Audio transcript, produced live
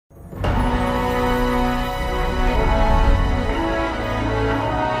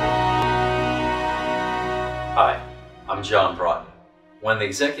I'm John Broughton, one of the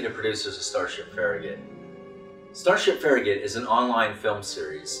executive producers of Starship Farragut. Starship Farragut is an online film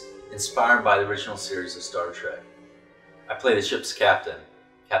series inspired by the original series of Star Trek. I play the ship's captain,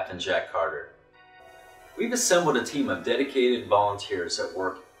 Captain Jack Carter. We've assembled a team of dedicated volunteers that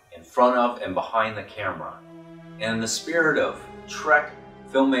work in front of and behind the camera. And in the spirit of Trek,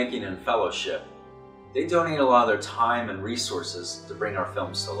 filmmaking, and fellowship, they donate a lot of their time and resources to bring our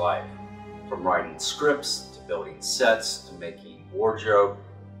films to life. From writing scripts, to building sets, to making wardrobe,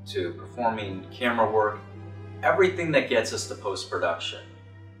 to performing camera work, everything that gets us to post-production.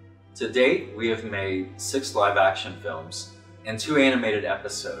 To date, we have made 6 live-action films and 2 animated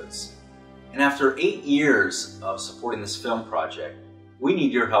episodes. And after 8 years of supporting this film project, we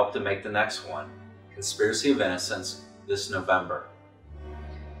need your help to make the next one, Conspiracy of Innocence, this November.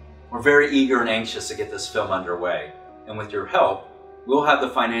 We're very eager and anxious to get this film underway, and with your help, we'll have the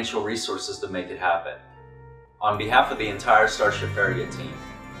financial resources to make it happen. On behalf of the entire Starship Farragut team,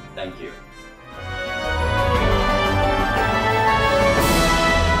 thank you.